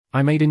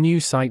I made a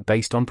news site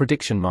based on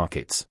prediction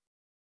markets.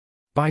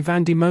 By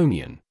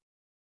Vandemonian.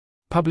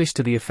 Published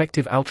to the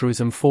Effective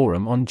Altruism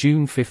Forum on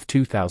June 5,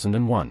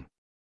 2001.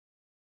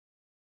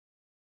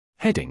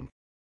 Heading.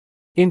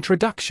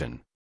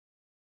 Introduction.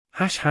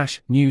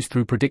 # News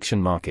through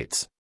prediction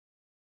markets.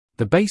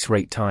 The Base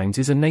Rate Times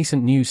is a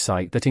nascent news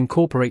site that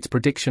incorporates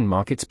prediction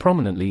markets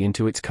prominently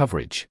into its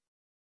coverage.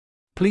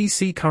 Please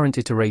see current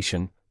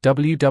iteration,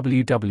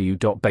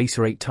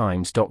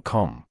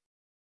 www.baseratetimes.com.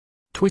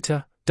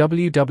 Twitter,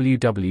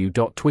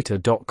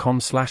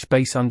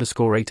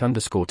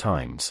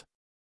 www.twitter.com/base_rate_times.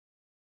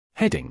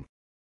 Heading.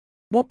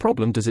 What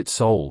problem does it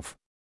solve?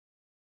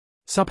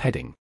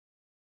 Subheading.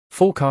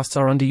 Forecasts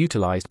are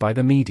underutilized by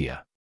the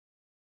media.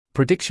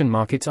 Prediction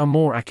markets are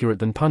more accurate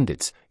than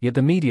pundits, yet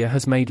the media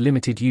has made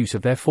limited use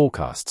of their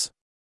forecasts.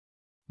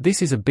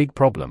 This is a big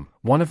problem.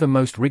 One of the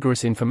most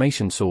rigorous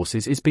information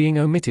sources is being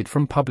omitted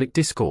from public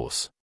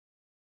discourse.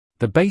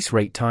 The Base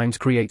Rate Times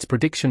creates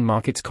prediction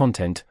markets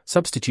content,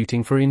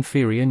 substituting for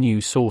inferior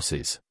news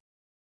sources.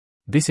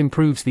 This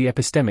improves the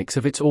epistemics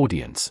of its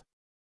audience.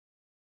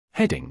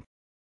 Heading.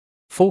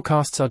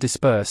 Forecasts are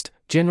dispersed,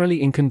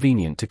 generally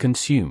inconvenient to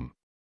consume.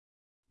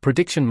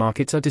 Prediction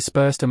markets are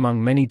dispersed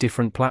among many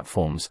different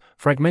platforms,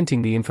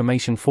 fragmenting the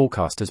information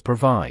forecasters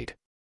provide.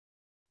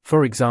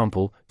 For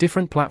example,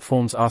 different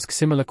platforms ask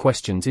similar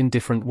questions in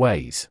different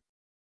ways.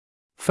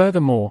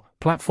 Furthermore,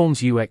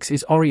 platforms' UX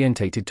is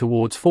orientated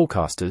towards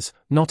forecasters,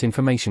 not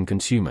information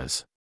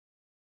consumers.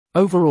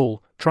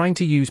 Overall, trying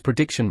to use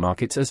prediction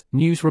markets as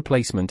news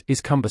replacement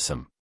is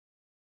cumbersome.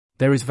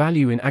 There is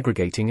value in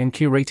aggregating and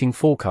curating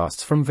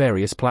forecasts from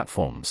various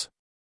platforms.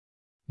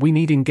 We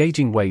need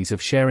engaging ways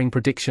of sharing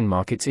prediction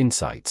markets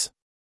insights.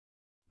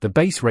 The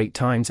Base Rate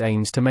Times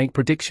aims to make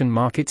prediction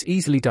markets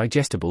easily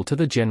digestible to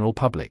the general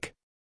public.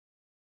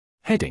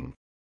 Heading.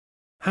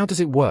 How does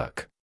it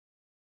work?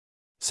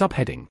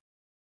 Subheading.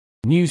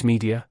 News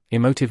media,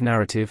 emotive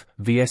narrative,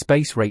 vs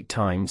Base Rate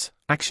Times,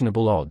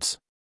 actionable odds.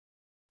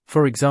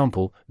 For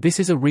example, this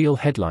is a real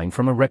headline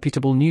from a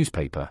reputable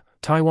newspaper: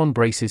 Taiwan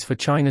braces for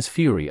China's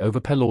fury over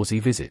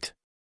Pelosi visit.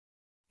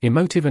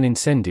 Emotive and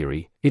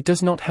incendiary, it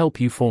does not help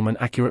you form an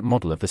accurate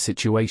model of the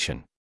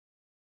situation.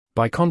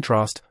 By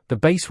contrast, the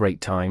Base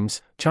Rate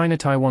Times,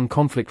 China-Taiwan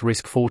conflict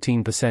risk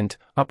 14%,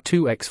 up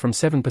 2x from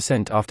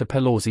 7% after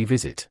Pelosi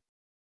visit.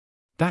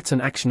 That's an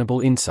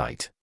actionable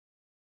insight.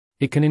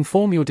 It can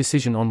inform your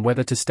decision on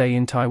whether to stay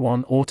in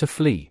Taiwan or to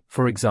flee,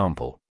 for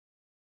example.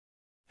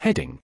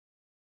 Heading.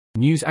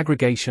 News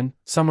aggregation,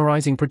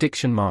 summarizing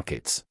prediction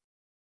markets.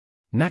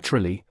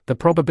 Naturally, the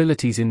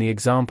probabilities in the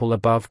example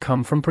above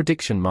come from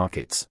prediction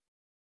markets.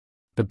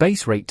 The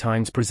Base Rate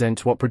Times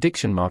presents what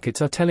prediction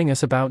markets are telling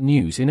us about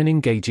news in an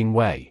engaging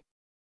way.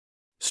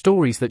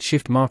 Stories that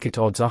shift market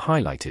odds are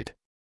highlighted.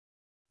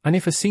 And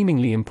if a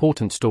seemingly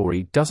important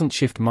story doesn't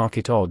shift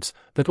market odds,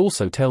 that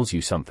also tells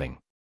you something.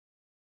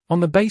 On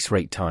the Base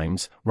Rate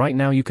Times, right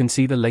now you can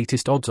see the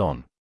latest odds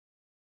on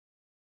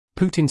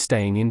Putin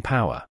staying in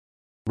power,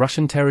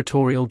 Russian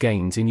territorial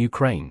gains in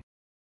Ukraine,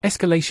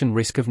 escalation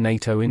risk of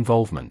NATO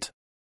involvement,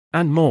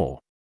 and more.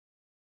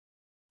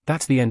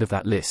 That's the end of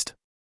that list.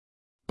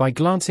 By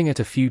glancing at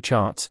a few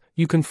charts,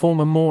 you can form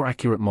a more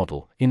accurate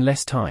model, in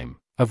less time,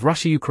 of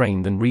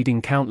Russia-Ukraine than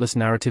reading countless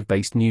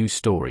narrative-based news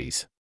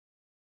stories.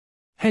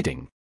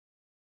 Heading.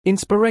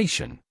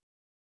 Inspiration.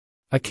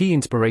 A key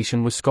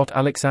inspiration was Scott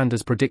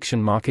Alexander's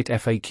prediction market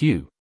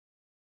FAQ.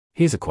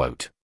 Here's a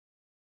quote.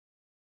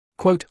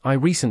 Quote, I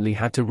recently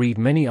had to read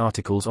many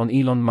articles on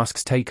Elon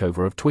Musk's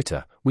takeover of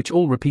Twitter, which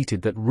all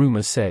repeated that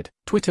rumors said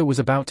Twitter was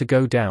about to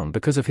go down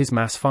because of his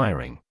mass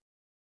firing.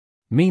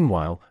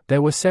 Meanwhile,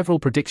 there were several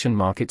prediction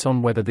markets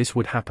on whether this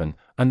would happen,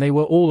 and they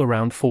were all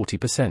around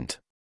 40%.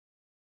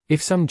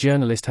 If some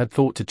journalist had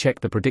thought to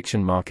check the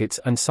prediction markets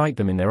and cite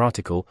them in their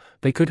article,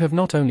 they could have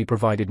not only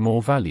provided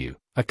more value,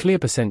 a clear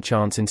 %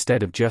 chance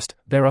instead of just,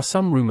 there are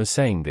some rumors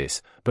saying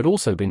this, but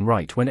also been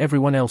right when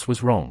everyone else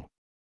was wrong.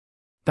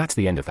 That's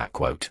the end of that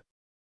quote.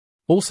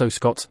 Also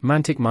Scott's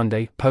Mantic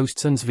Monday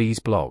posts and Zvi's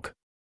blog.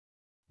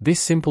 This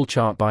simple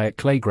chart by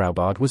Clay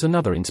Graubard was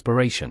another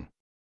inspiration.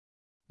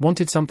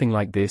 Wanted something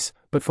like this,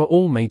 but for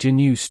all major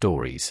news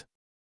stories.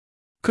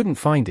 Couldn't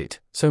find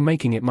it, so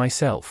making it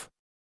myself.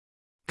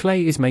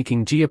 Clay is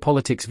making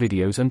geopolitics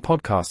videos and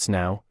podcasts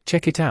now,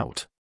 check it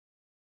out.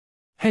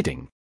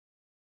 Heading.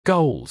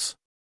 Goals.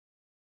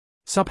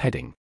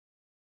 Subheading.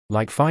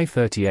 Like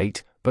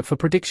 538, but for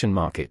prediction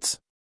markets.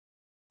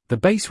 The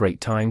Base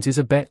Rate Times is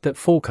a bet that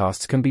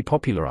forecasts can be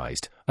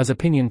popularized, as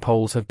opinion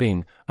polls have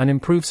been, and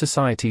improve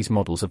society's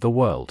models of the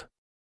world.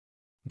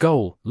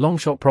 Goal,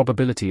 long-shot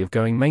probability of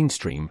going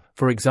mainstream,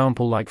 for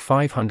example like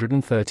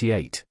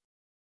 538.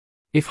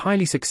 If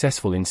highly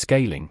successful in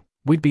scaling,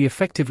 we'd be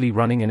effectively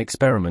running an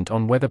experiment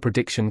on whether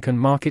prediction can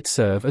markets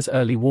serve as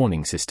early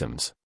warning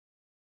systems.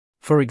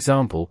 For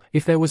example,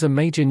 if there was a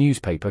major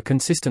newspaper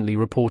consistently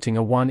reporting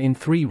a 1 in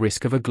 3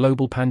 risk of a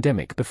global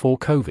pandemic before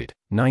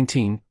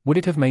COVID-19, would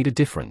it have made a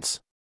difference?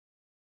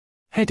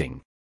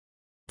 Heading.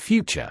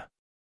 Future.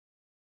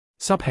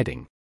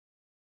 Subheading.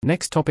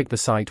 Next topic the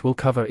site will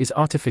cover is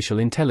artificial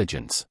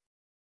intelligence.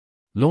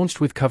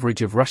 Launched with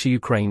coverage of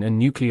Russia-Ukraine and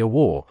nuclear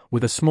war,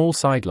 with a small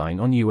sideline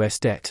on US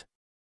debt.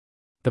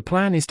 The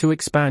plan is to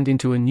expand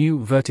into a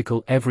new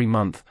vertical every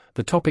month,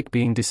 the topic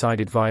being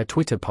decided via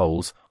Twitter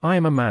polls. I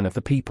am a man of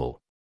the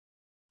people.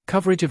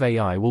 Coverage of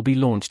AI will be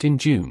launched in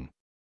June.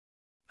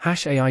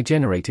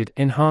 AI-generated,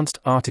 enhanced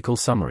article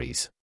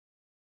summaries.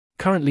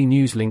 Currently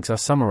news links are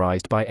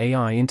summarized by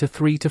AI into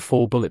 3 to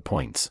 4 bullet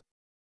points.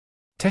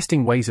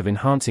 Testing ways of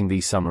enhancing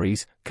these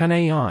summaries. Can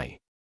AI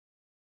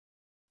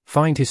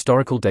find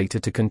historical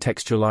data to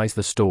contextualize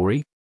the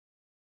story?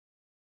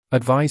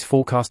 Advise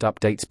forecast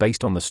updates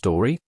based on the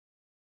story?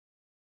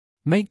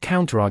 Make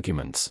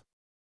counterarguments.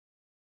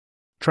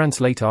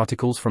 Translate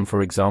articles from,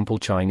 for example,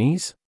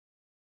 Chinese?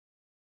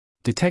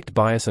 Detect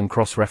bias and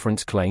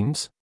cross-reference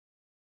claims?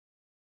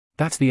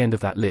 That's the end of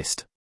that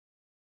list.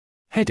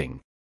 Heading: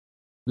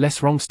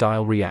 Less Wrong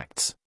Style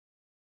reacts.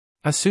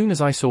 As soon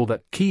as I saw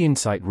that key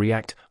insight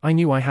react, I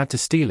knew I had to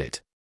steal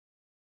it.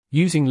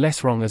 Using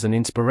Less Wrong as an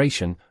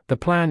inspiration, the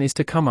plan is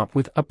to come up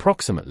with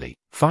approximately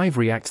 5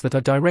 reacts that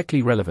are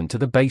directly relevant to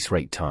the base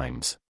rate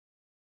times.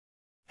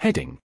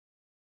 Heading: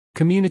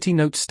 Community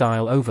Note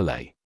Style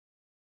Overlay.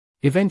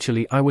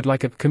 Eventually I would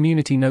like a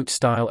community note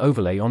style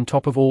overlay on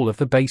top of all of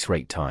the base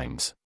rate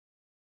times.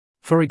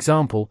 For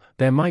example,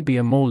 there might be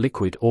a more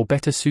liquid or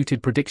better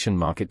suited prediction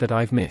market that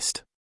I've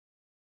missed.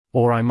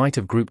 Or I might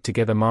have grouped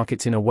together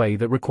markets in a way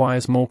that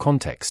requires more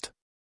context.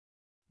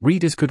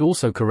 Readers could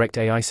also correct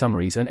AI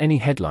summaries and any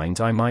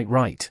headlines I might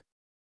write.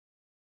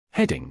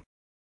 Heading: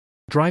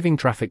 Driving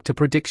traffic to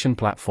prediction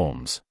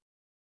platforms.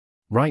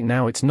 Right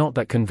now it's not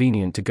that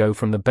convenient to go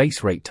from the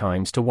base rate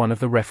times to one of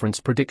the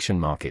referenced prediction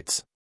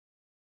markets.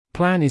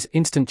 Plan is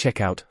instant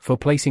checkout for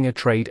placing a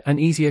trade and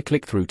easier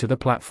click-through to the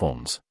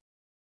platforms.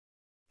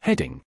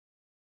 Heading: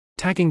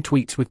 Tagging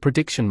tweets with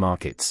prediction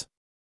markets.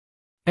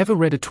 Ever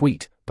read a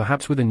tweet,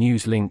 perhaps with a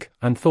news link,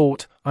 and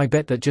thought, I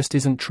bet that just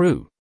isn't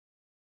true?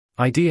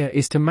 Idea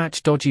is to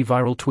match dodgy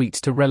viral tweets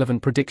to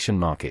relevant prediction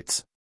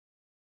markets.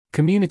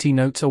 Community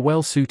notes are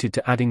well suited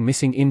to adding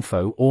missing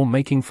info or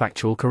making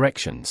factual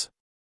corrections.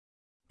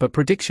 But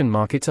prediction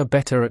markets are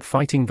better at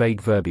fighting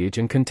vague verbiage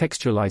and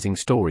contextualizing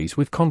stories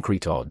with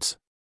concrete odds.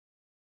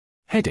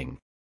 Heading: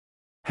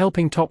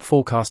 Helping top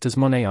forecasters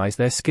monetize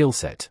their skill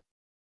set.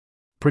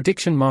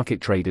 Prediction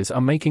market traders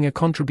are making a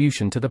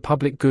contribution to the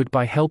public good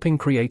by helping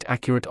create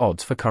accurate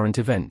odds for current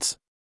events.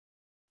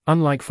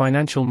 Unlike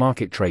financial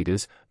market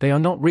traders, they are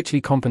not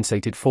richly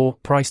compensated for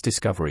price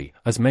discovery,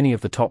 as many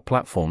of the top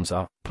platforms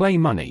are. Play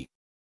money.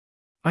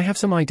 I have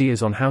some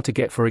ideas on how to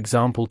get, for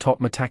example, top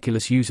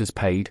Metaculous users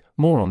paid,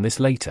 more on this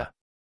later.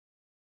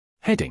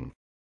 Heading: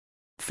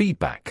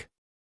 Feedback.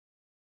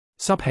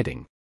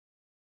 Subheading: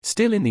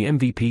 Still in the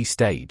MVP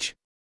stage.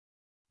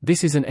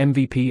 This is an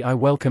MVP. I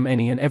welcome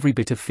any and every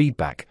bit of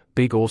feedback,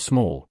 big or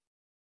small.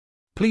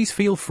 Please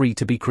feel free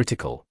to be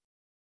critical.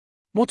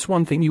 What's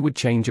one thing you would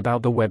change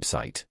about the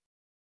website?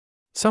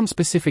 Some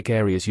specific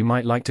areas you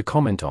might like to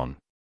comment on.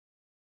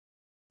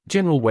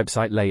 General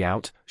website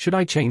layout, should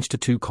I change to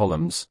 2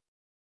 columns?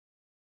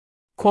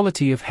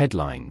 Quality of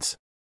headlines.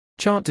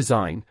 Chart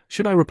design,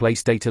 should I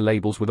replace data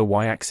labels with a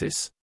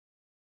y-axis?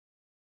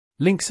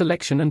 Link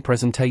selection and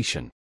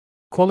presentation.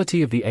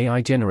 Quality of the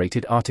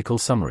AI-generated article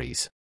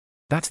summaries.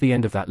 That's the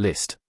end of that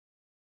list.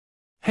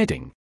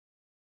 Heading: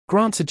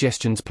 Grant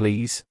suggestions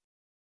please.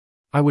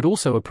 I would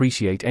also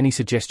appreciate any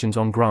suggestions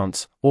on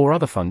grants, or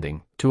other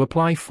funding, to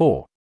apply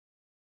for.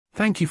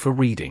 Thank you for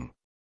reading.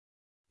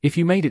 If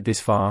you made it this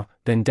far,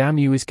 then damn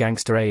you is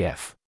gangster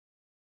AF.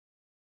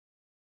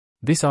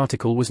 This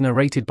article was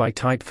narrated by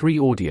Type 3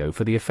 Audio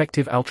for the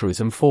Effective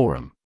Altruism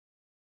Forum.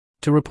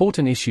 To report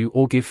an issue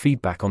or give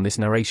feedback on this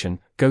narration,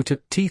 go to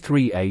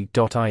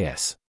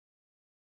t3a.is.